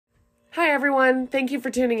Hi, everyone. Thank you for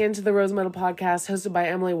tuning in to the Rose Medal Podcast hosted by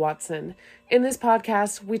Emily Watson. In this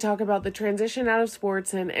podcast, we talk about the transition out of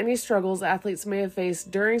sports and any struggles athletes may have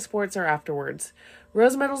faced during sports or afterwards.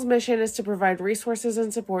 Rose Medal's mission is to provide resources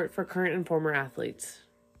and support for current and former athletes.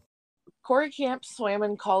 Cory Camp swam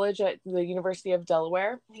in college at the University of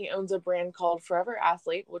Delaware. He owns a brand called Forever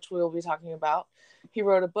Athlete, which we will be talking about. He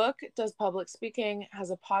wrote a book, does public speaking,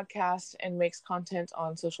 has a podcast, and makes content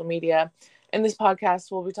on social media. In this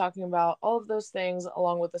podcast, we'll be talking about all of those things,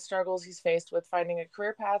 along with the struggles he's faced with finding a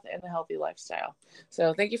career path and a healthy lifestyle.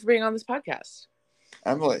 So thank you for being on this podcast.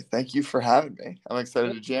 Emily, thank you for having me. I'm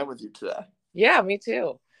excited to jam with you today. Yeah, me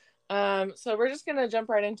too. So we're just going to jump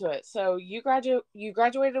right into it. So you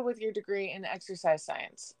graduated with your degree in exercise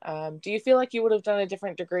science. Do you feel like you would have done a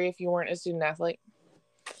different degree if you weren't a student athlete?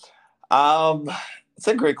 It's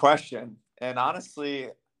a great question. And honestly,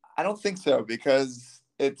 I don't think so, because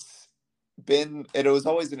it was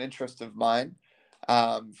always an interest of mine.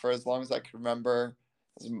 For as long as I could remember,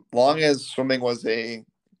 as long as swimming was a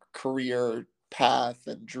career path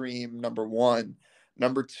and dream, number one.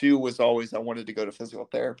 Number two was always I wanted to go to physical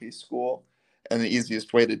therapy school. And the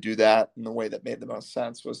easiest way to do that, and the way that made the most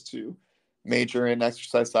sense, was to major in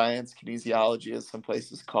exercise science, kinesiology, as some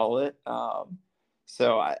places call it.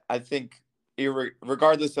 So I think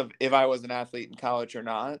regardless of if I was an athlete in college or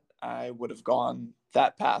not, I would have gone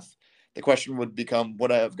that path. The question would become,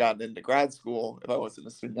 would I have gotten into grad school if I wasn't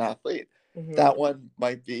a student athlete? Mm-hmm. That one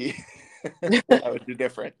might be what I would do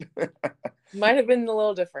different. Might have been a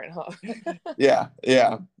little different, huh?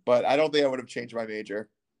 Yeah. But I don't think I would have changed my major.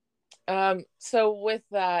 So with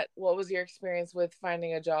that, what was your experience with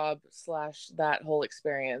finding a job / that whole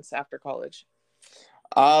experience after college?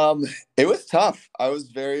 It was tough. I was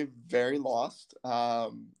very, very lost.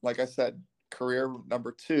 Like I said, career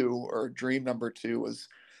number two, or dream number two, was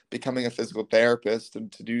becoming a physical therapist.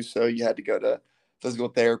 And to do so, you had to go to physical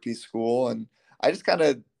therapy school. And I just kind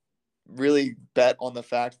of really bet on the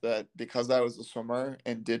fact that because I was a swimmer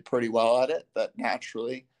and did pretty well at it, that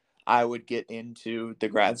naturally I would get into the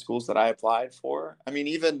grad schools that I applied for. I mean,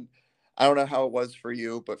 even, I don't know how it was for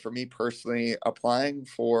you, but for me personally, applying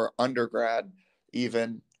for undergrad,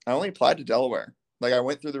 even, I only applied to Delaware. Like, I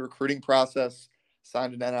went through the recruiting process,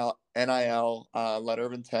 signed an NIL letter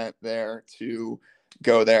of intent there to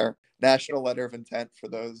go there. National letter of intent, for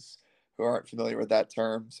those who aren't familiar with that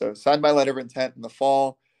term. So signed my letter of intent in the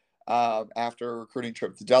fall, after a recruiting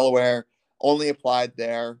trip to Delaware. Only applied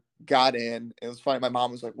there, got in. It was funny. My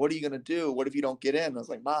mom was like, "What are you going to do? What if you don't get in?" I was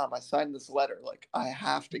like, "Mom, I signed this letter. Like, I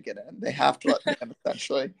have to get in. They have to let me in,"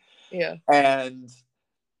 essentially. Yeah. And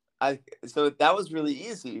so that was really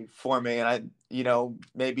easy for me. And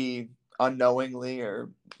maybe unknowingly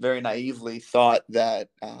or very naively thought that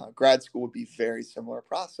grad school would be very similar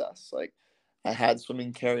process. Like, I had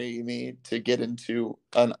swimming carry me to get into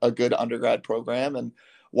a good undergrad program. And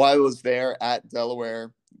while I was there at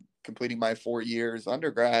Delaware, completing my 4 years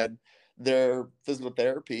undergrad, their physical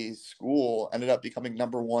therapy school ended up becoming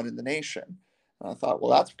number one in the nation. And I thought,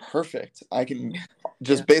 well, that's perfect. I can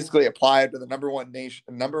just basically apply to the number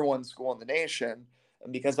one school in the nation.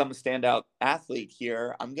 And because I'm a standout athlete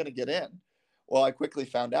here, I'm going to get in. Well, I quickly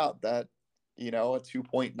found out that, a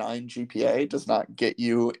 2.9 GPA does not get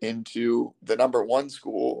you into the number one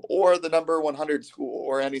school or the number 100 school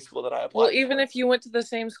or any school that I applied. Well, even if you went to the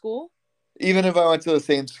same school? Even if I went to the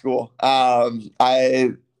same school.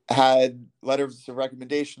 I had letters of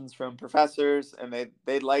recommendations from professors, and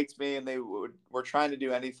they liked me, and they were trying to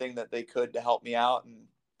do anything that they could to help me out. And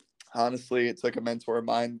honestly, it took a mentor of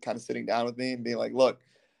mine kind of sitting down with me and being like, "Look,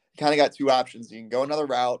 you kind of got two options. You can go another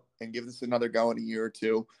route and give this another go in a year or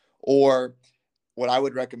two, or what I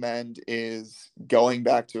would recommend is going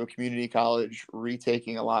back to a community college,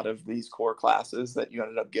 retaking a lot of these core classes that you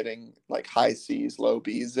ended up getting like high C's, low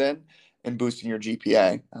B's in, and boosting your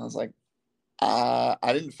GPA." I was like,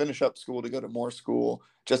 I didn't finish up school to go to more school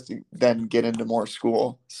just to then get into more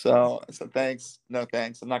school. So I said, thanks, no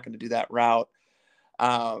thanks. I'm not going to do that route.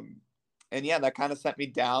 And yeah, that kind of sent me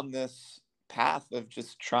down this path of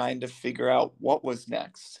just trying to figure out what was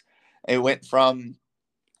next. It went from,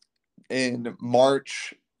 in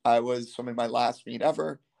March, I was swimming my last meet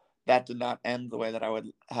ever. That did not end the way that I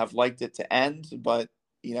would have liked it to end, but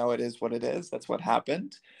it is what it is. That's what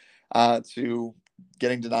happened. To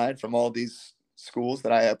getting denied from all these schools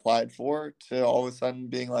that I applied for, to all of a sudden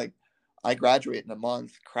being like, I graduate in a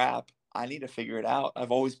month. Crap. I need to figure it out.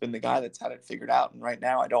 I've always been the guy that's had it figured out. And right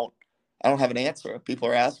now I don't have an answer. People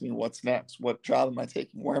are asking me, what's next? What job am I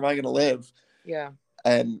taking? Where am I going to live? Yeah.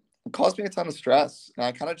 And it caused me a ton of stress. And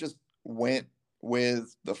I kind of just went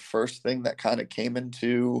with the first thing that kind of came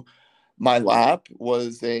into my lap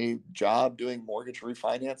was a job doing mortgage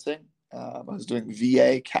refinancing. I was doing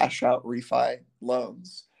VA cash out refi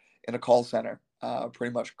loans in a call center,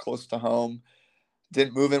 pretty much close to home.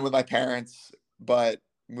 Didn't move in with my parents, but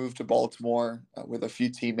moved to Baltimore with a few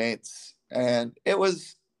teammates, and it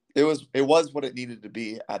was what it needed to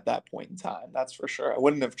be at that point in time. That's for sure. I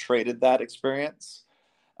wouldn't have traded that experience,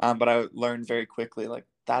 but I learned very quickly like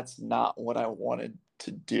that's not what I wanted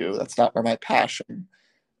to do. That's not where my passion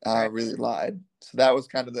Right. really lied. So that was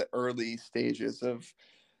kind of the early stages of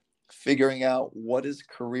figuring out what does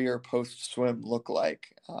career post swim look like.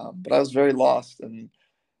 But I was very lost, and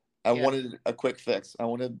I Yeah. wanted a quick fix. I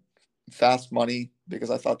wanted fast money because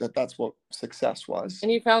I thought that that's what success was.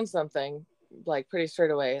 And you found something like pretty straight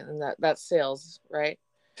away, and that's sales, right?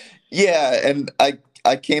 Yeah, and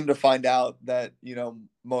I came to find out that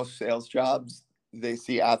most sales jobs, they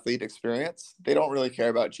see athlete experience. They don't really care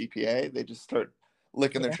about GPA. They just start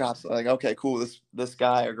licking their Yeah. chops like, okay, cool, this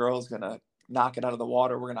guy or girl is gonna knock it out of the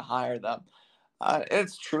water. We're gonna hire them.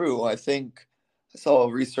 It's true. I think I saw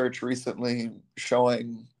research recently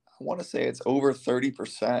showing, I want to say it's over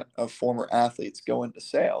 30% of former athletes go into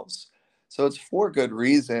sales. So it's for good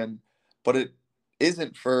reason, but it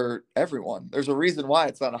isn't for everyone. There's a reason why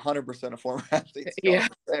it's not 100% of former athletes go Yeah.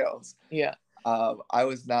 into sales. Yeah. I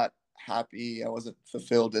was not happy. I wasn't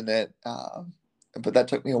fulfilled in it. But that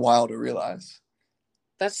took me a while to realize.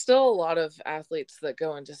 That's still a lot of athletes that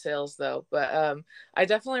go into sales though, but I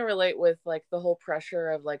definitely relate with like the whole pressure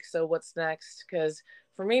of like, so what's next? Because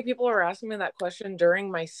for me, people were asking me that question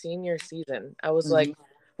during my senior season. I was like, Mhm.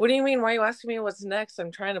 what do you mean, why are you asking me what's next?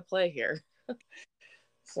 I'm trying to play here.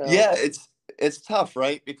 So Yeah, it's tough,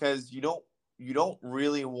 right? Because you don't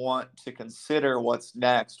really want to consider what's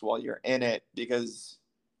next while you're in it, because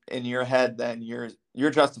in your head then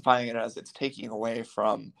you're justifying it as it's taking away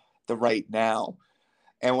from the right now.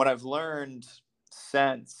 And what I've learned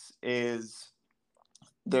since is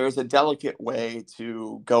there's a delicate way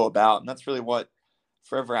to go about, and that's really what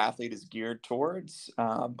Forever Athlete is geared towards,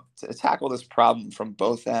 to tackle this problem from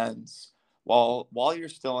both ends. While you're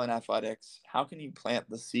still in athletics, how can you plant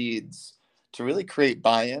the seeds to really create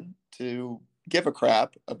buy-in, to give a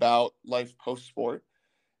crap about life post sport?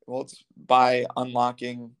 Well, it's by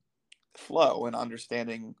unlocking flow and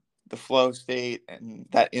understanding the flow state and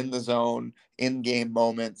that in the zone, in game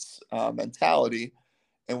moments mentality.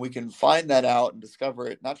 And we can find that out and discover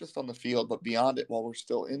it, not just on the field, but beyond it while we're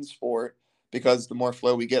still in sport, because the more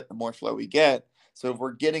flow we get, the more flow we get. So if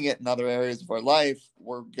we're getting it in other areas of our life,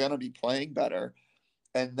 we're going to be playing better.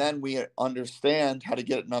 And then we understand how to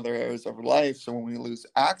get it in other areas of our life. So when we lose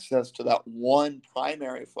access to that one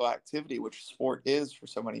primary flow activity, which sport is for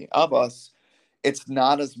so many of us, it's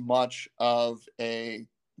not as much of a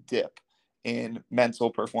dip in mental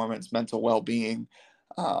performance, mental well-being,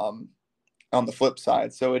 um, on the flip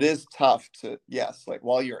side. So it is tough to, yes, like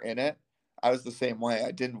while you're in it, I was the same way.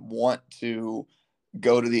 I didn't want to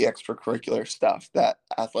go to the extracurricular stuff that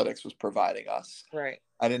athletics was providing us. right.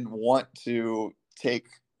 I didn't want to take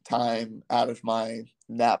time out of my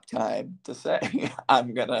nap time to say,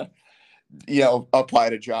 I'm going to, apply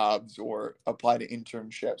to jobs or apply to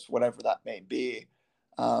internships, whatever that may be.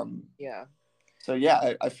 Um, Yeah. so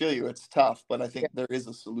yeah, I feel you. It's tough, but I Yeah. think there is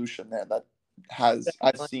a solution there that I've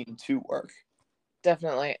Definitely. seen to work.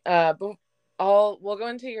 Definitely. But we'll go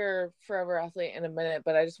into your Forever Athlete in a minute,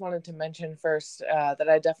 but I just wanted to mention first that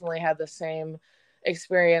I definitely had the same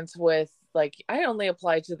experience with like I only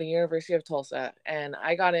applied to the University of Tulsa and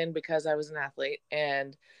I got in because I was an athlete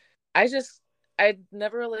and I just I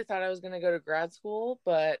never really thought I was going to go to grad school,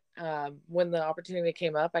 but when the opportunity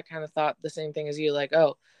came up, I kind of thought the same thing as you, like,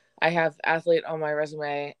 oh, I have athlete on my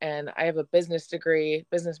resume and I have a business degree,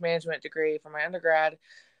 business management degree for my undergrad.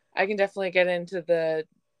 I can definitely get into the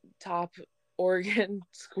top Oregon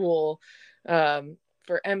school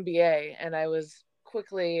for MBA. And I was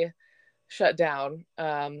quickly shut down.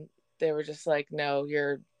 They were just like, no,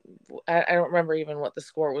 I don't remember even what the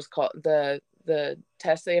score was called, the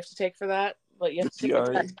test they have to take for that, but you The have to take a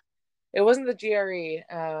GRE. test. It wasn't the GRE.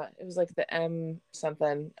 It was like the M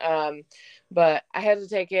something. But I had to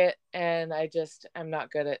take it, and I'm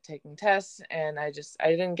not good at taking tests, and I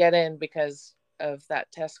didn't get in because of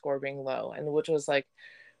that test score being low, and which was like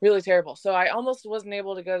really terrible. So I almost wasn't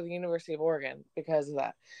able to go to the University of Oregon because of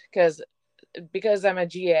that, because I'm a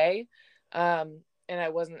GA, and I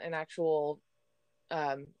wasn't an actual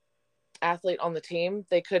um, athlete on the team.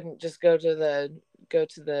 They couldn't just go to the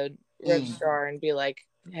Mm. registrar and be like,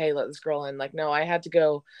 hey, let this girl in. Like, no, I had to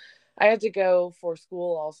go for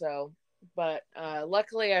school also, but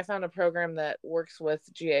luckily I found a program that works with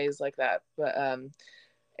GAs like that. But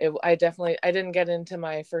I didn't get into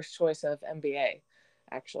my first choice of MBA,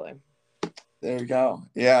 actually. There you go.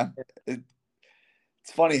 Yeah.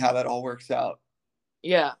 It's funny how that all works out.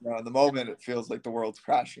 Yeah. In the moment, it feels like the world's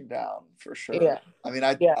crashing down for sure. Yeah. I mean,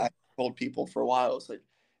 Yeah. I told people for a while, it's like,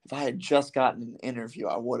 if I had just gotten an interview,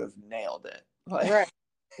 I would have nailed it. Right.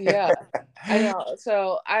 Yeah. I know.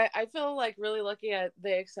 So I feel like really lucky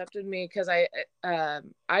they accepted me because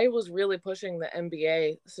I was really pushing the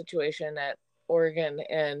MBA situation at Oregon,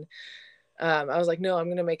 and I was like, no, I'm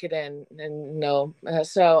going to make it in, and no.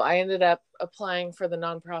 So I ended up applying for the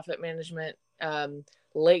nonprofit management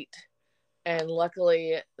late, and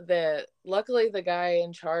luckily the guy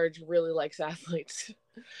in charge really likes athletes.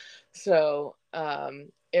 So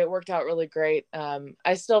it worked out really great.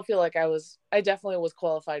 I still feel like I definitely was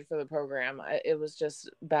qualified for the program. It was just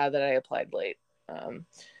bad that I applied late.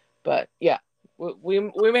 But yeah, we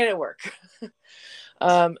made it work.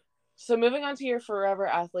 um, so moving on to your forever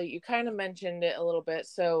athlete, you kind of mentioned it a little bit.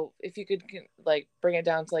 So if you could like bring it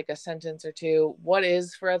down to like a sentence or two, what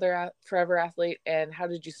is forever athlete, and how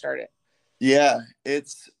did you start it? Yeah,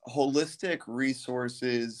 it's holistic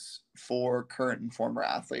resources for current and former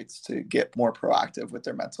athletes to get more proactive with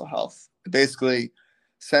their mental health. Basically,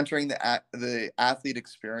 centering the athlete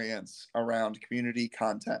experience around community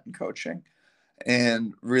content and coaching.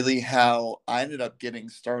 And really, how I ended up getting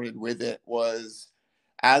started with it was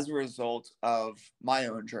as a result of my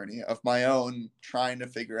own journey, of my own trying to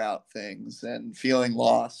figure out things and feeling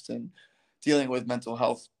lost and dealing with mental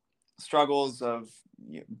health struggles of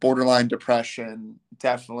borderline depression,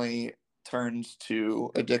 definitely turned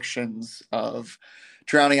to addictions of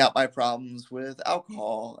drowning out my problems with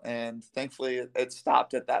alcohol. And thankfully, it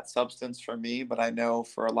stopped at that substance for me, but I know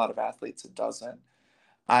for a lot of athletes, it doesn't.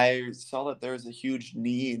 I saw that there's a huge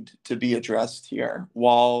need to be addressed here.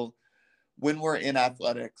 While when we're in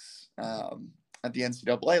athletics, at the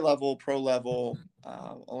NCAA level, pro level,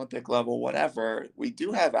 Olympic level, whatever, we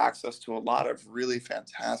do have access to a lot of really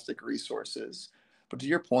fantastic resources. But to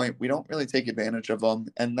your point, we don't really take advantage of them.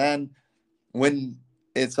 And then when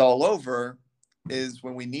it's all over, is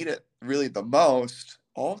when we need it really the most,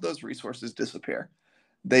 all of those resources disappear.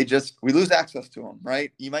 We lose access to them,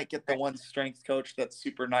 right? You might get the one strength coach that's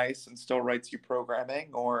super nice and still writes you programming,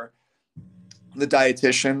 or the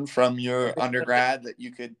dietitian from your undergrad that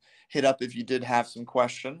you could hit up if you did have some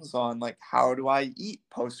questions on, like, how do I eat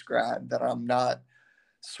post grad that I'm not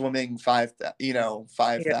swimming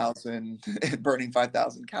 5,000 burning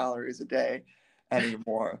 5,000 calories a day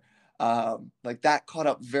anymore. Like, that caught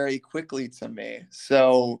up very quickly to me.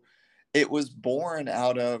 So it was born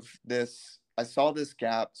out of this. I saw this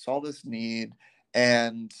gap, saw this need.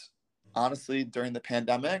 And honestly, during the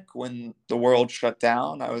pandemic, when the world shut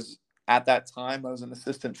down, at that time, I was an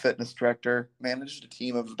assistant fitness director, managed a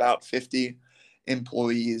team of about 50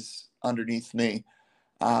 employees underneath me.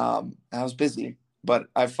 I was busy, but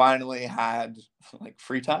I finally had like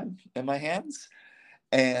free time in my hands.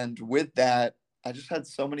 And with that, I just had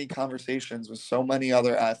so many conversations with so many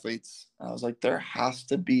other athletes. I was like, there has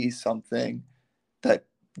to be something that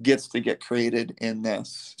gets to get created in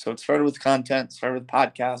this. So it started with content, started with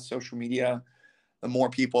podcasts, social media. The more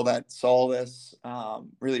people that saw this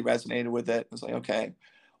really resonated with it. It was like, okay,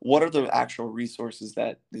 what are the actual resources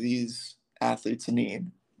that these athletes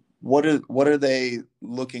need? What are they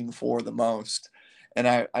looking for the most? And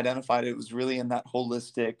I identified it was really in that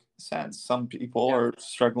holistic sense. Some people are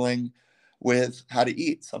struggling with how to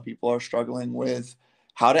eat. Some people are struggling with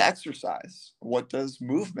how to exercise. What does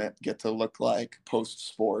movement get to look like post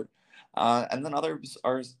sport? And then others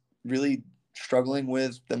are really struggling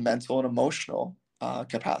with the mental and emotional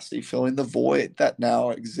capacity, filling the void that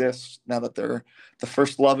now exists now that they're the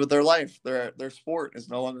first love of their life. Their sport is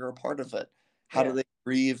no longer a part of it. How do they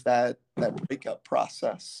grieve that breakup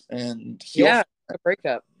process and heal? Yeah, a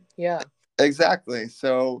breakup. Yeah. Exactly.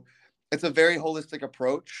 So it's a very holistic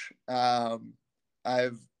approach.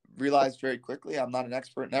 I've realized very quickly I'm not an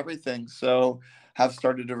expert in everything, so have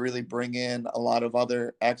started to really bring in a lot of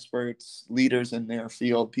other experts, leaders in their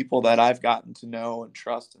field, people that I've gotten to know and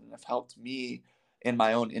trust and have helped me in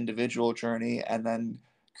my own individual journey, and then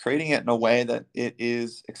creating it in a way that it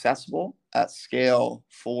is accessible at scale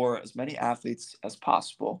for as many athletes as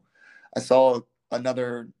possible. I saw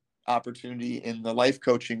another opportunity in the life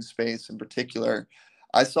coaching space in particular.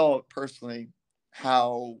 I saw personally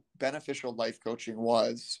how beneficial life coaching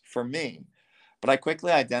was for me. But I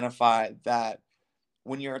quickly identified that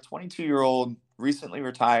when you're a 22-year-old, recently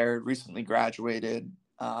retired, recently graduated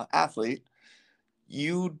athlete,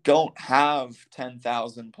 you don't have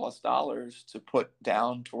 10,000 plus dollars to put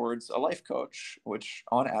down towards a life coach, which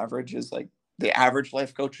on average is like the average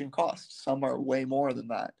life coaching costs. Some are way more than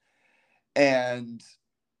that. And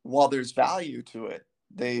while there's value to it,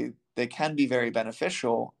 they can be very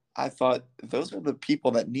beneficial. I thought those are the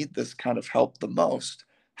people that need this kind of help the most.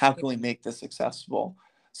 How can we make this accessible?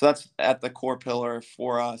 So that's at the core pillar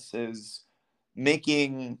for us, is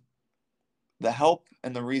making the help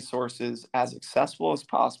and the resources as accessible as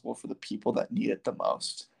possible for the people that need it the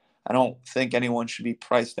most. I don't think anyone should be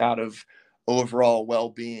priced out of overall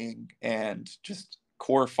well-being and just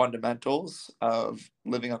core fundamentals of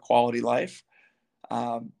living a quality life,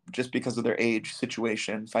 just because of their age,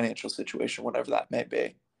 situation, financial situation, whatever that may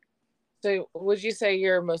be. So would you say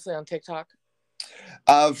you're mostly on TikTok?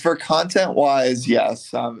 For content wise,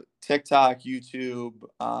 yes. TikTok, YouTube,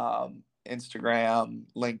 Instagram,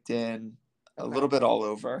 LinkedIn, a little bit all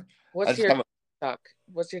over. What's your TikTok?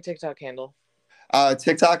 What's your TikTok handle?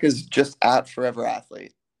 TikTok is just at Forever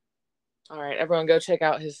Athlete. All right, everyone go check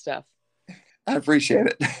out his stuff. I appreciate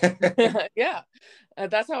it. Yeah.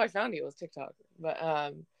 That's how I found you, was TikTok.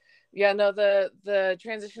 But yeah, no, the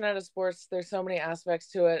transition out of sports, there's so many aspects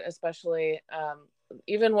to it, especially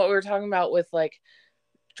even what we were talking about with like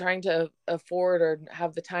trying to afford or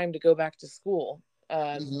have the time to go back to school.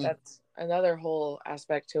 That's another whole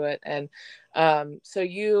aspect to it. And so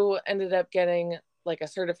you ended up getting like a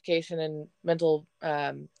certification in mental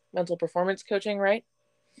performance coaching, right?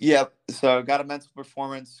 Yep. So I got a mental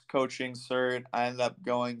performance coaching cert. I ended up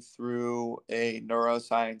going through a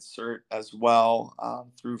neuroscience cert as well,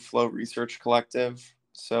 through Flow Research Collective.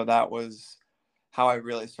 So that was how I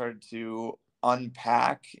really started to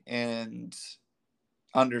unpack and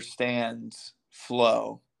understand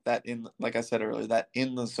flow, that in, like I said earlier, that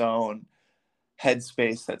in the zone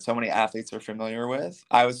headspace that so many athletes are familiar with.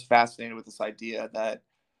 I was fascinated with this idea that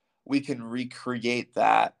we can recreate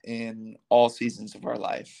that in all seasons of our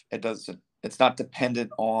life. It's not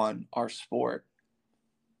dependent on our sport.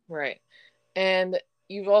 Right. And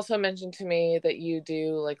you've also mentioned to me that you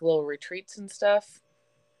do like little retreats and stuff.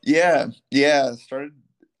 Yeah. Started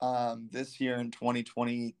this year in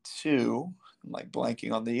 2022. I'm like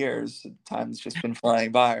blanking on the years. Time's just been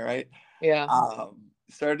flying by, right? Yeah.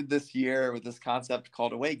 Started this year with this concept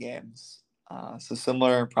called away games. So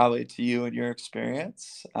similar probably to you and your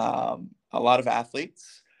experience. A lot of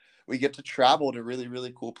athletes, we get to travel to really,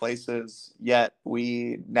 really cool places, yet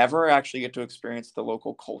we never actually get to experience the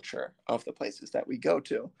local culture of the places that we go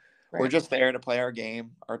to. Right. We're just there to play our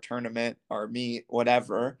game, our tournament, our meet,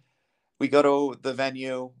 whatever. We go to the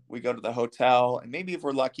venue, we go to the hotel, and maybe if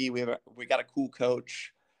we're lucky, we got a cool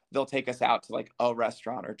coach. They'll take us out to like a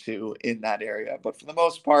restaurant or two in that area. But for the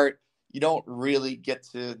most part, you don't really get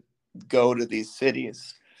to go to these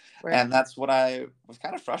cities. Right. And that's what I was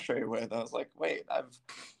kind of frustrated with. I was like, wait,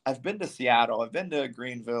 I've been to Seattle, I've been to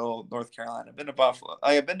Greenville, North Carolina, I've been to Buffalo,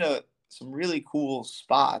 I've been to some really cool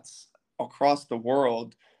spots across the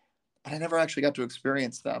world, but I never actually got to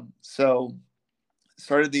experience them. So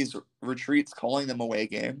started these retreats, calling them away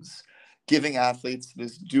games, giving athletes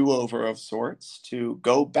this do-over of sorts to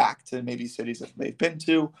go back to maybe cities that they've been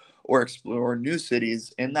to or explore new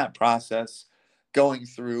cities in that process, going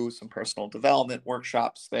through some personal development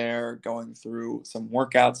workshops there, going through some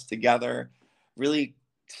workouts together, really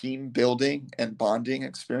team building and bonding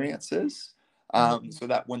experiences. So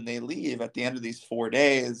that when they leave at the end of these 4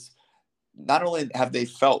 days, not only have they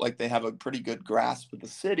felt like they have a pretty good grasp of the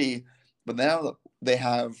city, but now they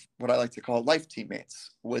have what I like to call life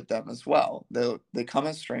teammates with them as well. They come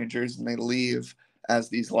as strangers and they leave as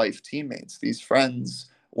these life teammates, these friends,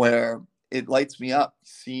 where it lights me up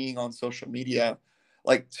seeing on social media,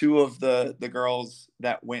 like two of the girls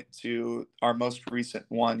that went to our most recent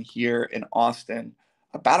one here in Austin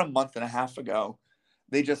about a month and a half ago.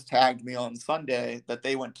 They just tagged me on Sunday that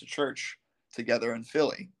they went to church together in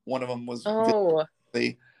Philly. One of them was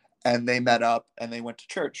Philly, and they met up and they went to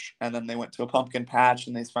church, and then they went to a pumpkin patch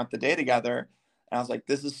and they spent the day together. And I was like,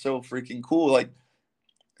 this is so freaking cool. Like,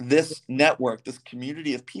 this network, this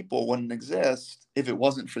community of people wouldn't exist if it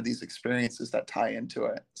wasn't for these experiences that tie into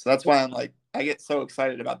it. So that's why I'm like, I get so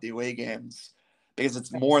excited about the away games, because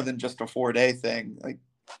it's more than just a 4-day thing. Like,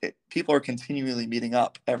 people are continually meeting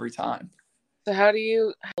up every time. So how do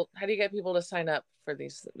you get people to sign up for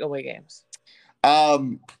these away games?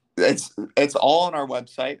 It's all on our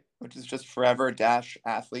website, which is just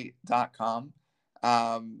forever-athlete.com.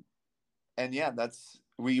 And yeah,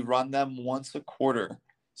 we run them once a quarter.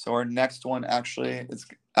 So our next one actually is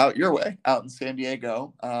out your way, out in San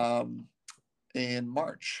Diego, in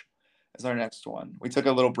March is our next one. We took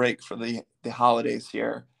a little break for the holidays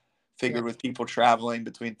here. Figured with people traveling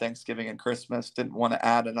between Thanksgiving and Christmas, didn't want to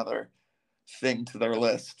add another thing to their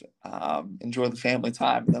list. Enjoy the family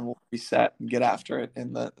time, and then we'll reset and get after it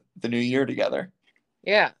in the new year together.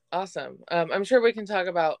 Yeah, awesome. I'm sure we can talk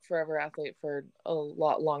about Forever Athlete for a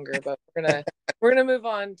lot longer, but we're gonna move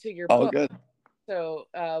on to your All book. good. So,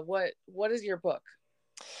 what is your book?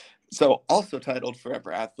 So, also titled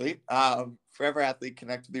Forever Athlete. Forever Athlete: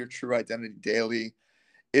 Connect with Your True Identity Daily.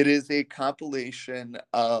 It is a compilation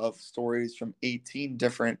of stories from 18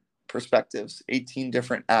 different perspectives, 18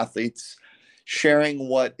 different athletes sharing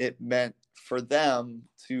what it meant for them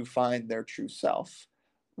to find their true self,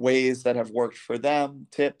 ways that have worked for them,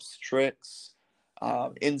 tips, tricks,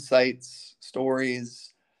 insights,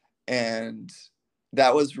 stories. And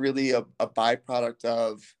that was really a byproduct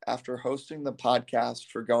of, after hosting the podcast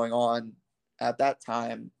for going on at that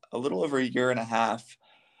time, a little over a year and a half,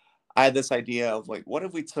 I had this idea of like, what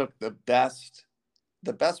if we took the best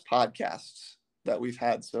podcasts that we've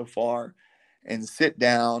had so far and sit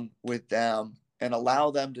down with them and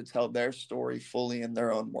allow them to tell their story fully in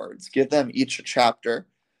their own words, give them each a chapter,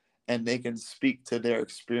 and they can speak to their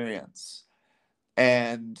experience.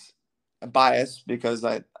 And I'm biased because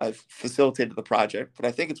I've facilitated the project, but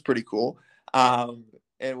I think it's pretty cool. And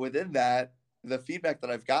within that, the feedback that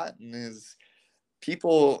I've gotten is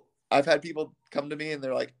I've had people come to me and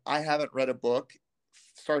they're like, I haven't read a book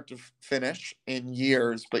start to finish in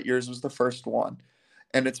years, but yours was the first one.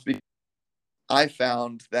 And it's because I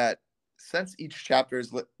found that since each chapter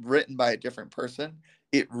is written by a different person,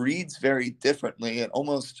 it reads very differently. It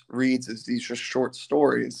almost reads as these just short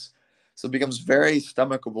stories. So it becomes very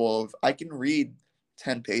stomachable of, I can read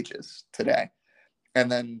 10 pages today. And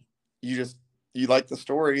then you like the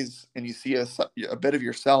stories and you see a bit of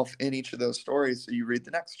yourself in each of those stories. So you read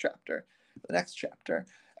the next chapter.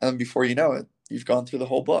 And then before you know it, you've gone through the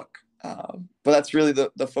whole book. But that's really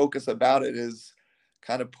the focus about it, is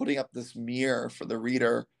kind of putting up this mirror for the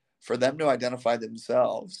reader, for them to identify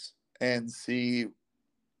themselves and see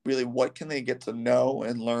really what can they get to know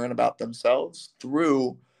and learn about themselves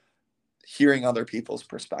through hearing other people's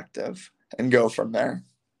perspective, and go from there.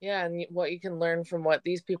 Yeah, and what you can learn from what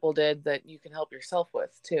these people did that you can help yourself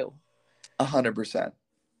with too. 100%.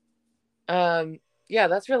 Yeah,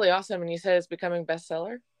 that's really awesome. And you said it's becoming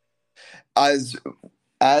bestseller? As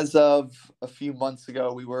as of a few months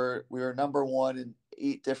ago, we were number one in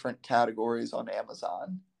 8 different categories on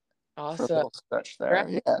Amazon for a Awesome. little stretch there.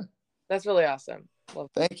 Yeah. That's really awesome. Love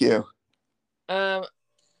Thank you. that.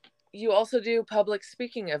 You also do public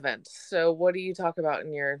speaking events. So what do you talk about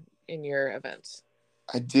in your events?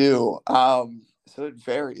 I do. So it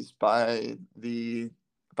varies by the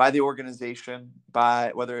organization,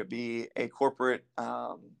 by whether it be a corporate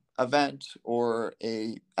event or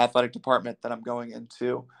a athletic department that I'm going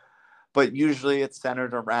into. But usually it's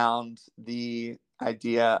centered around the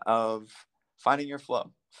idea of finding your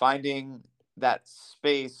flow, finding that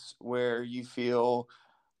space where you feel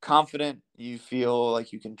confident, you feel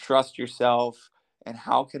like you can trust yourself, and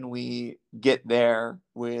how can we get there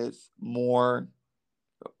with more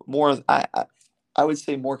I would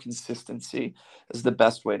say more consistency is the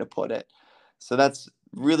best way to put it. So that's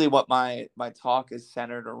really what my talk is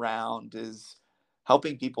centered around, is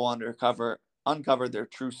helping people uncover their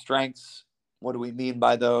true strengths. What do we mean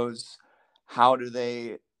by those? How do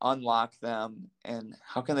they unlock them, and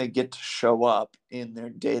how can they get to show up in their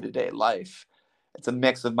day-to-day life? It's a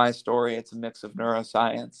mix of my story, it's a mix of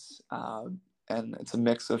neuroscience, and it's a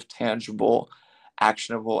mix of tangible,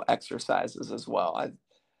 actionable exercises as well. I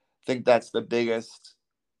think that's the biggest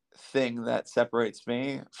thing that separates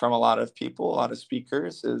me from a lot of people, a lot of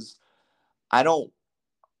speakers, is I don't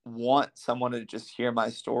want someone to just hear my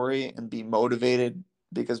story and be motivated,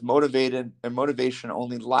 because motivation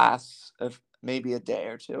only lasts if maybe a day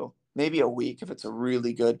or two, maybe a week if it's a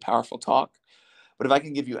really good, powerful talk. But if I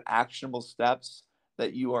can give you actionable steps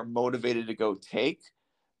that you are motivated to go take,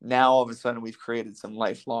 now all of a sudden we've created some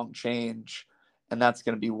lifelong change. And that's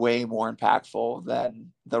going to be way more impactful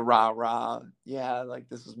than the rah rah. Yeah, like,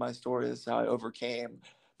 this is my story. This is how I overcame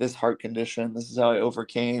this heart condition. This is how I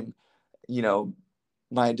overcame, you know,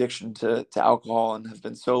 my addiction to alcohol, and have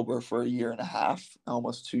been sober for a year and a half,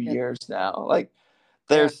 almost 2 years now. Like,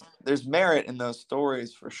 Yeah. there's merit in those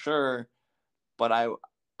stories for sure, but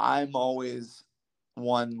I'm always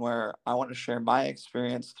one where I want to share my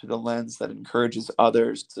experience through the lens that encourages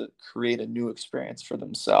others to create a new experience for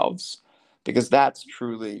themselves, because that's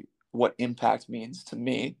truly what impact means to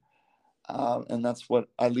me. And that's what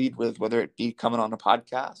I lead with, whether it be coming on a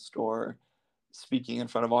podcast or speaking in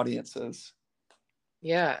front of audiences.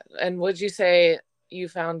 Yeah. And would you say you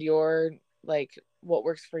found your, like, what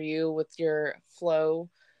works for you with your flow?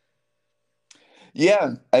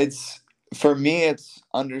 Yeah, it's for me, it's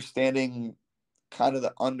understanding kind of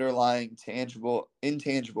the underlying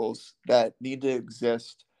intangibles that need to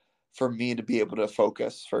exist for me to be able to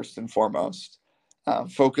focus first and foremost.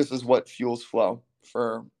 Focus is what fuels flow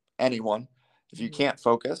for anyone. If you Mhm. can't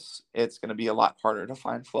focus, it's going to be a lot harder to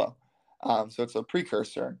find flow. So it's a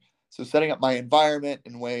precursor. So setting up my environment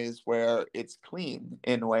in ways where it's clean,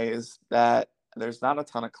 in ways that there's not a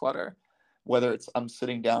ton of clutter, whether it's I'm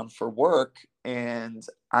sitting down for work and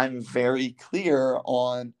I'm very clear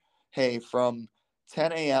on, hey, from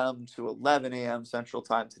 10 a.m. to 11 a.m. Central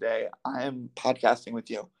Time today, I am podcasting with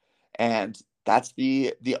you. And that's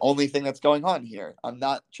the only thing that's going on here. I'm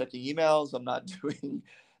not checking emails. I'm not doing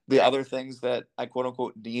the other things that I quote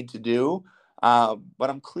unquote need to do. But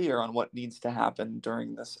I'm clear on what needs to happen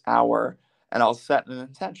during this hour. And I'll set an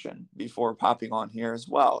intention before popping on here as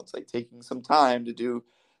well. It's like taking some time to do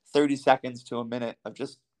 30 seconds to a minute of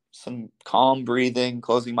just some calm breathing,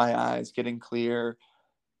 closing my eyes, getting clear,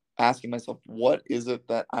 asking myself, what is it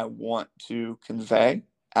that I want to convey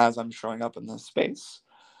as I'm showing up in this space?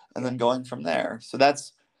 And Yeah. then going from there. So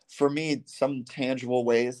that's, for me, some tangible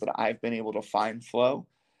ways that I've been able to find flow.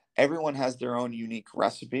 Everyone has their own unique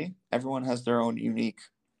recipe, everyone has their own unique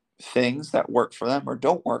things that work for them or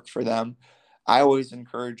don't work for them. I always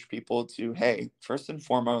encourage people to, hey, first and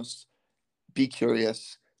foremost, be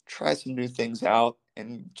curious, try some new things out,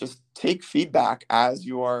 and just take feedback as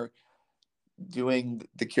you are doing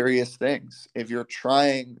the curious things. If you're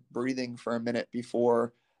trying breathing for a minute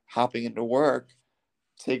before hopping into work,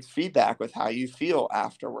 take feedback with how you feel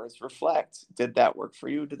afterwards. Reflect. Did that work for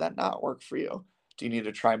you? Did that not work for you? Do you need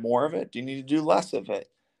to try more of it? Do you need to do less of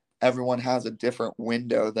it? Everyone has a different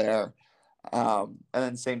window there. And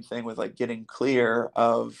then same thing with like getting clear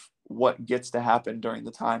of what gets to happen during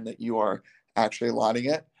the time that you are actually allotting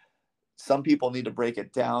it. Some people need to break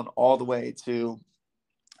it down all the way to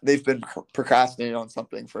they've been procrastinating on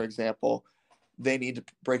something, for example. They need to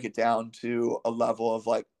break it down to a level of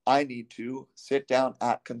like, I need to sit down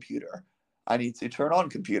at computer. I need to turn on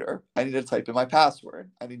computer. I need to type in my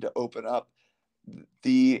password. I need to open up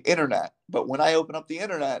the internet. But when I open up the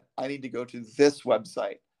internet, I need to go to this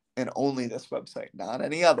website and only this website, not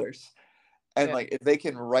any others. And Yeah. like, if they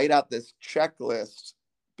can write out this checklist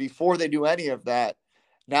before they do any of that,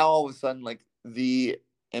 now all of a sudden, like the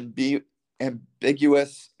amb-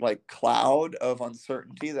 ambiguous like cloud of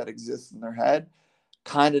uncertainty that exists in their head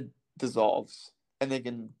kind of dissolves and they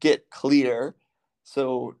can get clear.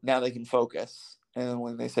 So now they can focus. And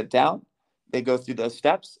when they sit down, they go through those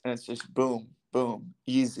steps and it's just boom, boom,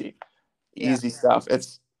 easy, Yeah. easy stuff.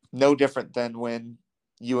 It's no different than when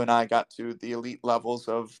you and I got to the elite levels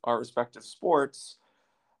of our respective sports.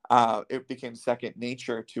 It became second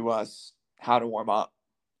nature to us how to warm up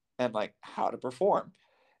and like how to perform.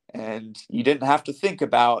 And you didn't have to think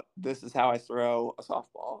about this is how I throw a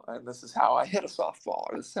softball and this is how I hit a softball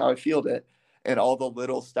or this is how I field it and all the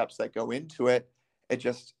little steps that go into it. It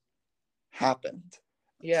just happened.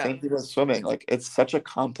 Yeah. Same thing with swimming. Like it's such a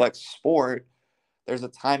complex sport. There's a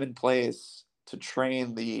time and place to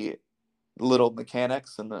train the little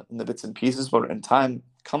mechanics and the bits and pieces, but in time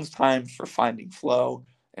comes time for finding flow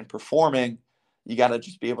and performing. You got to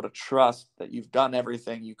just be able to trust that you've done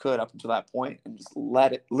everything you could up until that point and just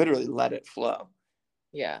let it literally let it flow.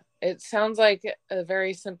 Yeah. It sounds like a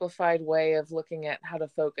very simplified way of looking at how to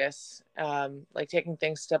focus, like taking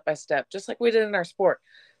things step by step, just like we did in our sport.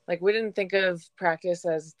 Like we didn't think of practice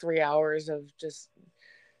as 3 hours of just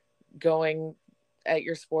going at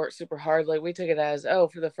your sport super hard. Like we took it as, oh,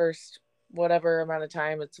 for the first whatever amount of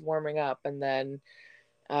time it's warming up. And then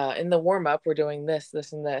in the warm up, we're doing this,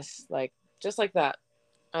 this, and this, like just like that.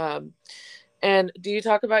 Um, and do you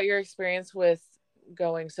talk about your experience with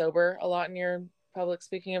going sober a lot in your public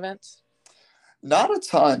speaking events? Not a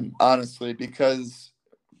ton, honestly, because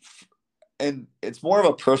and it's more of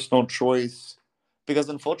a personal choice because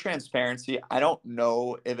in full transparency, I don't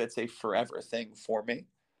know if it's a forever thing for me.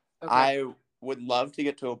 Okay. I would love to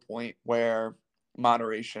get to a point where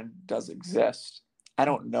moderation does exist. I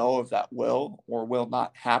don't know if that will or will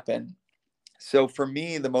not happen. So for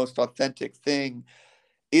me, the most authentic thing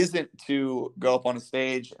isn't to go up on a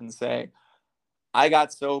stage and say, I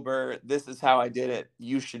got sober. This is how I did it.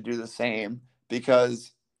 You should do the same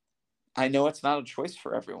because I know it's not a choice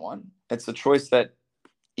for everyone. It's a choice that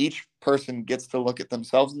each person gets to look at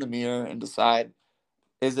themselves in the mirror and decide,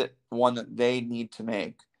 is it one that they need to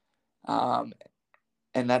make? Um,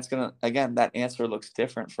 and that's going to, again, that answer looks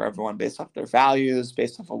different for everyone based off their values,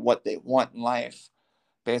 based off of what they want in life,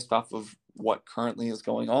 based off of what currently is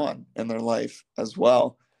going on in their life as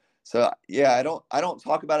well. So yeah, I don't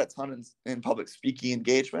talk about it a ton in public speaking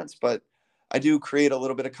engagements, but I do create a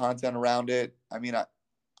little bit of content around it. I mean,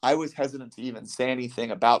 I was hesitant to even say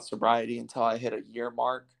anything about sobriety until I hit a year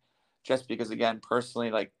mark, just because, again, personally,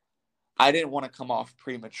 like, I didn't want to come off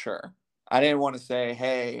premature. I didn't want to say,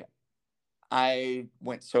 hey, I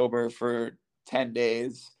went sober for 10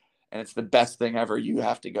 days and it's the best thing ever. You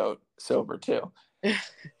have to go sober too.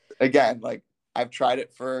 Again, like, I've tried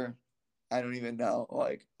it for, I don't even know,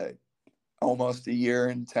 like almost a year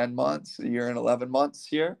and 10 months, a year and 11 months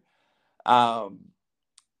here. Um,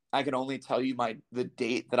 I can only tell you the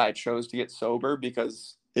date that I chose to get sober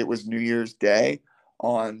because it was New Year's Day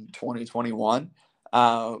on 2021.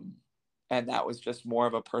 Um, and that was just more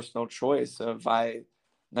of a personal choice of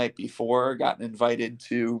night before gotten invited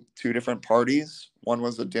to two different parties. One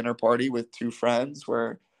was a dinner party with two friends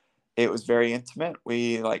where it was very intimate.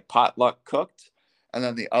 We like potluck cooked. And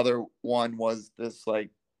then the other one was this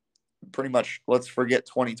like pretty much let's forget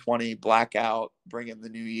 2020 blackout, bring in the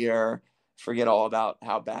new year, forget all about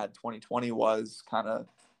how bad 2020 was kind of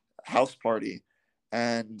house party.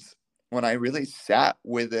 And when I really sat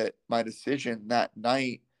with it, my decision that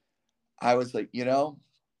night, I was like,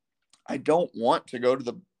 I don't want to go to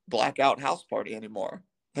the blackout house party anymore.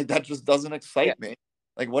 Like, that just doesn't Yeah. excite me.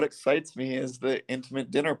 Like, what excites me is the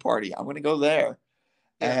intimate dinner party. I'm going to go there.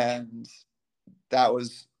 Yeah. And that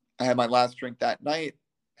was, I had my last drink that night,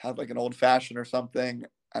 had like an old fashioned or something.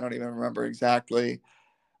 I don't even remember exactly.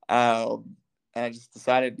 And I just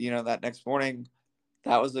decided, that next morning,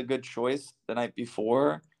 that was a good choice the night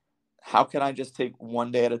before. How can I just take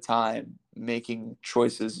one day at a time, making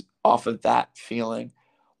choices off of that feeling?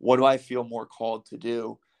 What do I feel more called to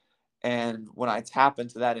do? And when I tap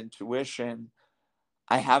into that intuition,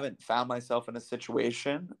 I haven't found myself in a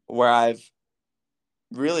situation where I've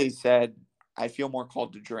really said, I feel more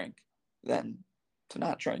called to drink than to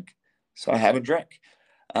not drink. So I haven't drank.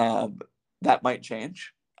 Um, that might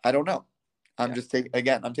change. I don't know. I'm Yeah. just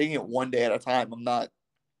I'm taking it one day at a time. I'm not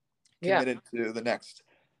Yeah. committed to the next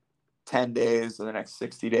 10 days or the next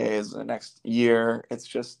 60 days or the next year. It's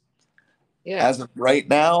just, Yeah. as of right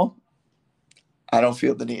now, I don't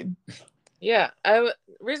feel the need. Yeah.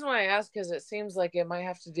 Reason why I ask is it seems like it might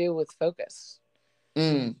have to do with focus.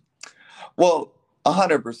 Mm. Well,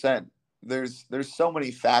 100%. There's so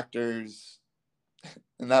many factors,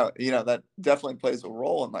 and that definitely plays a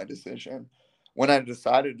role in my decision. When I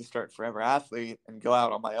decided to start Forever Athlete and go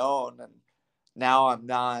out on my own, and now I'm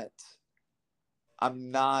not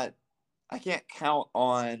I can't count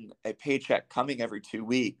on a paycheck coming every 2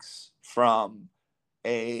 weeks from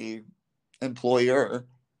a employer.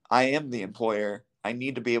 I am the employer. I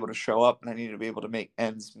need to be able to show up and I need to be able to make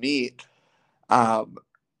ends meet. Um,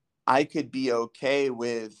 I could be okay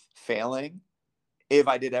with failing if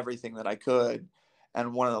I did everything that I could.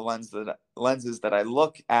 And one of the lenses that I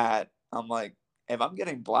look at, I'm like, if I'm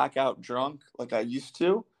getting blackout drunk like I used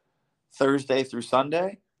to Thursday through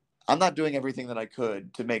Sunday, I'm not doing everything that I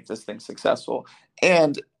could to make this thing successful.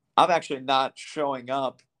 And I'm actually not showing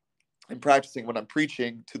up and practicing what I'm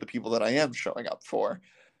preaching to the people that I am showing up for.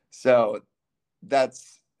 So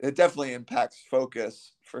it definitely impacts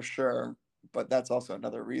focus for sure. But that's also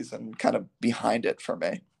another reason kind of behind it for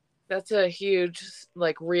me. That's a huge,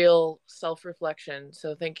 like, real self reflection.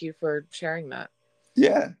 So thank you for sharing that.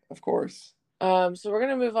 Yeah, of course. So we're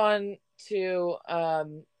gonna move on to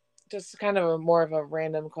just kind of more of a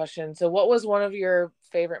random question. So, what was one of your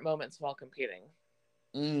favorite moments while competing?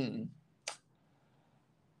 Mm.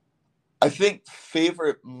 I think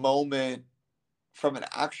favorite moment from an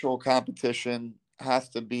actual competition has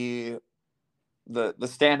to be the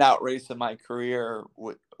standout race in my career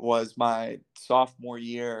was my sophomore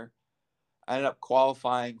year. I ended up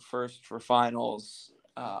qualifying first for finals,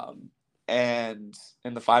 and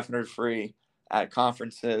in the 500 free at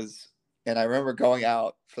conferences. And I remember going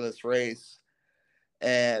out for this race,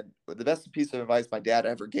 and the best piece of advice my dad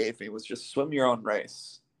ever gave me was just swim your own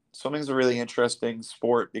race. Swimming is a really interesting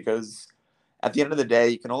sport because at the end of the day,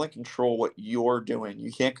 you can only control what you're doing.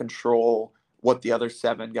 You can't control what the other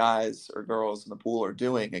seven guys or girls in the pool are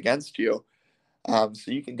doing against you. So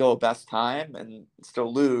you can go a best time and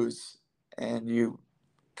still lose, and you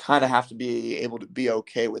kind of have to be able to be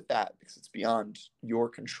okay with that because it's beyond your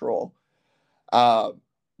control. Uh,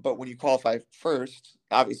 but when you qualify first,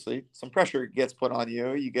 obviously some pressure gets put on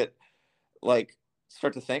you. You get like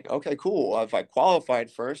start to think, okay, cool. If I qualified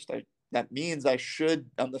first, that means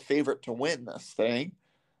I'm the favorite to win this thing.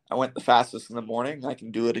 I went the fastest in the morning. I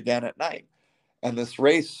can do it again at night. And this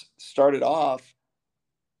race started off,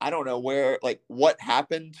 I don't know what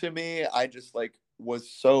happened to me. I just like was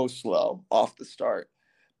so slow off the start.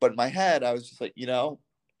 But in my head, I was just like,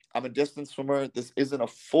 I'm a distance swimmer. This isn't a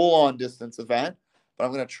full on distance event, but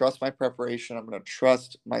I'm going to trust my preparation. I'm going to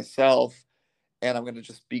trust myself. and I'm going to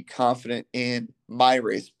just be confident in my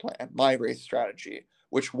race plan, my race strategy,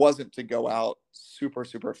 which wasn't to go out super,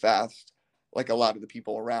 super fast like a lot of the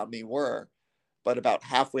people around me were. But about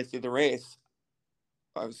halfway through the race,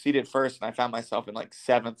 I was seated first and I found myself in like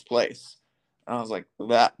seventh place. And I was like,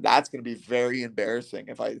 that's going to be very embarrassing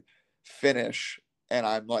if I finish and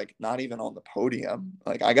I'm like not even on the podium.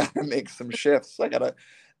 Like I got to make some shifts. I got to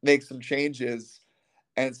make some changes.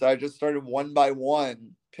 And so I just started one by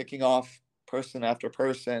one picking off person after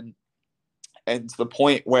person. And to the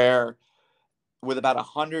point where with about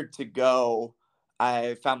 100 to go,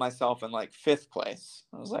 I found myself in like fifth place.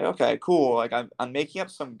 I was like, okay, cool. Like I'm making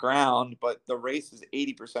up some ground, but the race is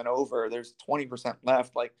 80% over. There's 20%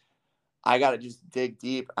 left. Like I got to just dig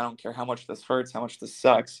deep. I don't care how much this hurts, how much this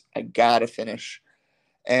sucks. I got to finish.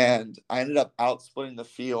 And I ended up out splitting the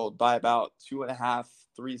field by about 2.5,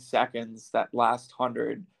 3 seconds that last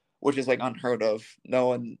 100, which is like unheard of. No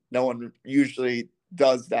one usually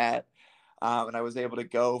does that. And I was able to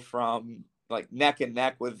go from like neck and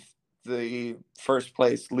neck with the first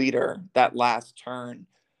place leader that last turn.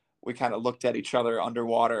 We kind of looked at each other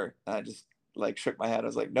underwater. And I just like shook my head. I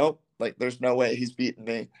was like, nope, like there's no way he's beating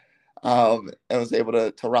me. I was able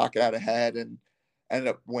to rock it out ahead and ended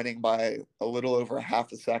up winning by a little over a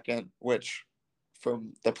half a second, which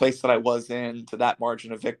from the place that I was in to that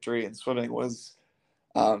margin of victory in swimming was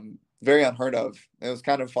very unheard of. It was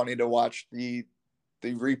kind of funny to watch the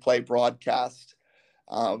replay broadcast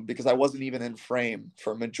because I wasn't even in frame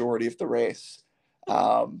for a majority of the race,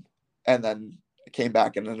 and then came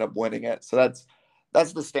back and ended up winning it. So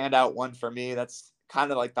that's the standout one for me. That's kind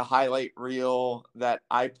of like the highlight reel that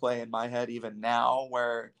I play in my head even now,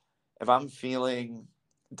 where if I'm feeling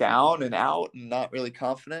down and out and not really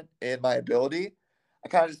confident in my ability, I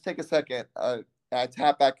kind of just take a second. I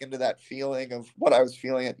tap back into that feeling of what I was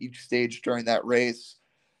feeling at each stage during that race,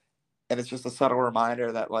 and it's just a subtle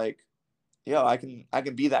reminder that like, yo, I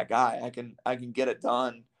can be that guy. I can get it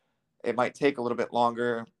done. It might take a little bit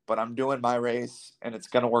longer, but I'm doing my race and it's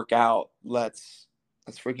gonna work out. Let's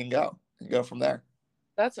freaking go and go from there.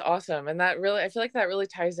 That's awesome. And that really, I feel like that really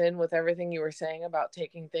ties in with everything you were saying about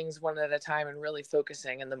taking things one at a time and really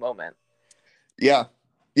focusing in the moment. Yeah.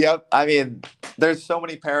 Yep. I mean, there's so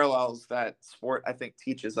many parallels that sport I think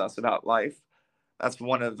teaches us about life. That's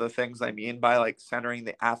one of the things I mean by like centering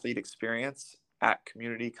the athlete experience at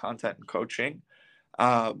community content and coaching.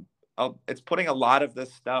 Um, it's putting a lot of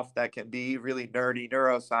this stuff that can be really nerdy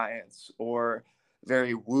neuroscience or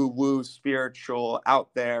very woo woo spiritual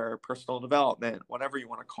out there personal development, whatever you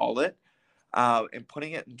want to call it, and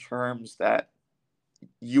putting it in terms that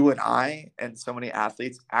you and I and so many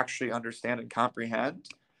athletes actually understand and comprehend,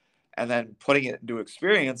 and then putting it into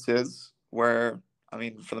experiences where, I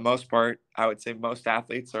mean, for the most part, I would say most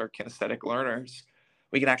athletes are kinesthetic learners.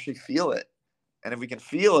 We can actually feel it. And if we can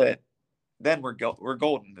feel it, then we're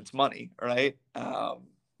golden. It's money, right?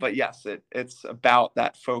 But yes, it's about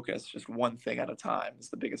that focus, just one thing at a time is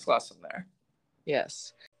the biggest lesson there.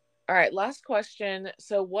 Yes. All right, last question.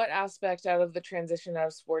 So what aspect out of the transition out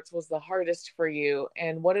of sports was the hardest for you,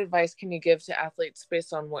 and what advice can you give to athletes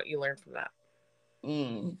based on what you learned from that?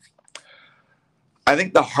 I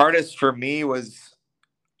think the hardest for me was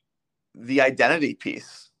the identity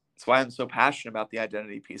piece. That's why I'm so passionate about the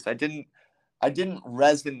identity piece. I didn't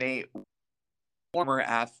resonate with former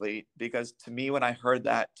athlete because to me when I heard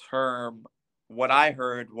that term, what I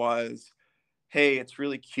heard was, hey, it's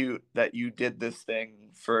really cute that you did this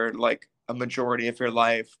thing for like a majority of your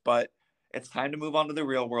life, but it's time to move on to the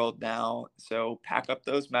real world now. So pack up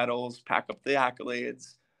those medals, pack up the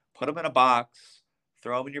accolades, put them in a box,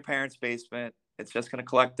 throw them in your parents' basement. It's just going to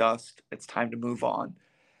collect dust. It's time to move on.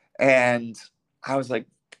 And I was like,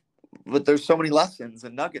 but there's so many lessons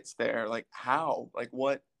and nuggets there. Like how? Like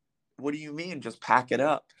what do you mean just pack it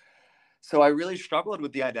up? So I really struggled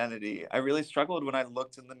with the identity. I really struggled when I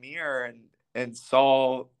looked in the mirror and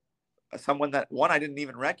saw someone that one I didn't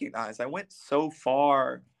even recognize. I went so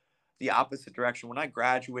far the opposite direction. When I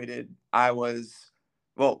graduated,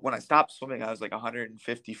 when I stopped swimming, I was like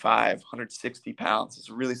 155, 160 pounds. It's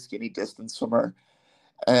a really skinny distance swimmer.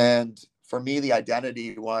 And for me, the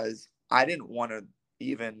identity was I didn't want to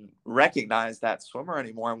even recognize that swimmer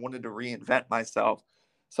anymore. I wanted to reinvent myself.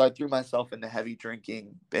 So I threw myself into heavy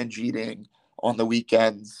drinking, binge eating on the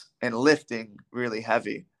weekends, and lifting really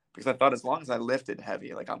heavy because I thought as long as I lifted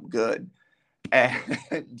heavy, like I'm good.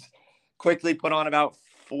 And quickly put on about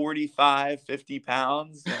 45, 50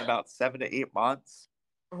 pounds in about 7 to 8 months.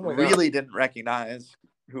 Oh my God. Really didn't recognize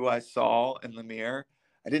who I saw in the mirror.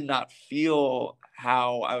 I did not feel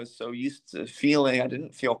how I was so used to feeling. I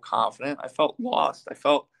didn't feel confident. I felt lost. I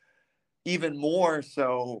felt even more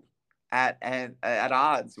so at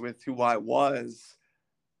odds with who I was.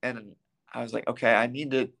 And I was like, okay, I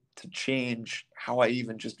need to change how I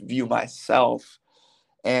even just view myself.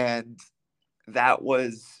 And that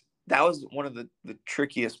was one of the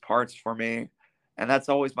trickiest parts for me. And that's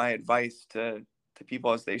always my advice to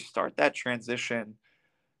people as they start that transition.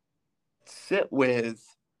 Sit with,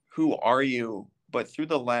 who are you, but through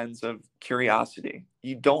the lens of curiosity.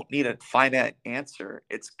 You don't need a finite answer.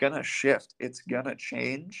 It's gonna shift, it's gonna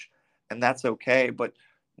change, and that's okay. But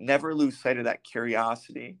never lose sight of that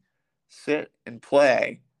curiosity. Sit and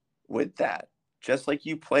play with that. Just like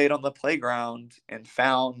you played on the playground and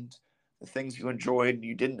found the things you enjoyed and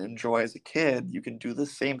you didn't enjoy as a kid, you can do the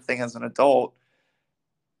same thing as an adult.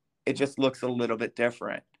 It just looks a little bit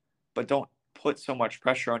different. But don't put so much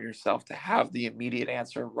pressure on yourself to have the immediate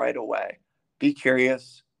answer right away. Be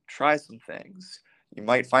curious, try some things. You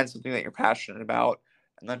might find something that you're passionate about.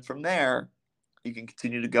 And then from there, you can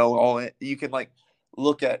continue to go all in. You can like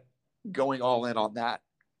look at going all in on that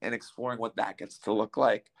and exploring what that gets to look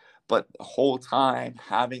like. But the whole time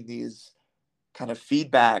having these kind of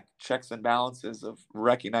feedback checks and balances of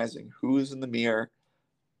recognizing who's in the mirror.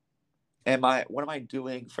 What am I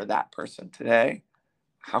doing for that person today?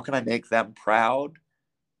 How can I make them proud?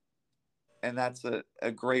 And that's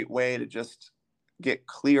a great way to just get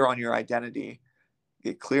clear on your identity,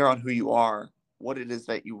 get clear on who you are, what it is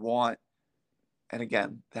that you want. And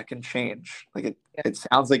again, that can change. It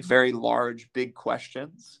sounds like very large, big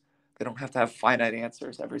questions. They don't have to have finite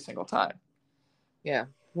answers every single time. Yeah.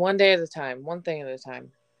 One day at a time, one thing at a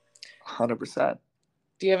time. 100%.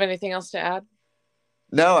 Do you have anything else to add?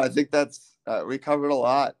 No, I think that's, we covered a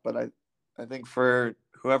lot, but I think for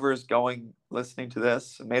whoever is listening to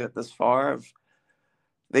this and made it this far, if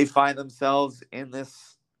they find themselves in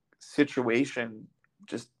this situation,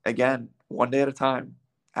 just again, one day at a time,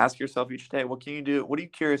 ask yourself each day, what can you do? What are you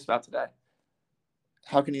curious about today?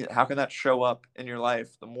 How can that show up in your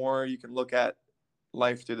life? The more you can look at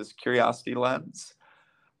life through this curiosity lens,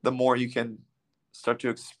 the more you can start to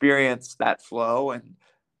experience that flow, and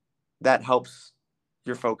that helps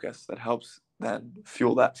your focus. That helps then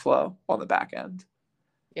fuel that flow on the back end.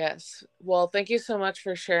 Yes. Well, thank you so much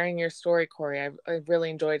for sharing your story, Cory. I really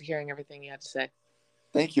enjoyed hearing everything you had to say.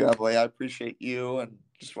 Thank you, Emily. I appreciate you and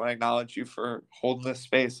just want to acknowledge you for holding this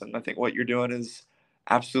space. And I think what you're doing is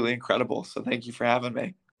absolutely incredible. So thank you for having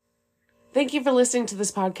me. Thank you for listening to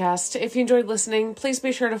this podcast. If you enjoyed listening, please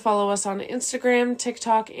be sure to follow us on Instagram,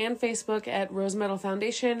 TikTok, and Facebook at Rose Metal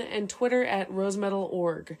Foundation and Twitter at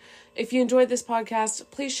rosemetal.org. If you enjoyed this podcast,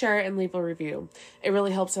 please share it and leave a review. It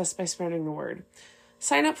really helps us by spreading the word.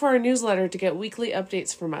 Sign up for our newsletter to get weekly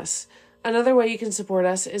updates from us. Another way you can support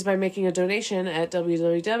us is by making a donation at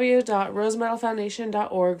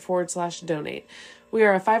www.rosemetalfoundation.org/donate. We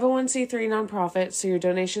are a 501c3 nonprofit, so your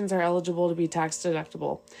donations are eligible to be tax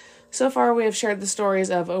deductible. So far, we have shared the stories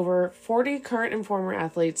of over 40 current and former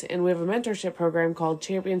athletes, and we have a mentorship program called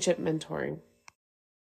Championship Mentoring.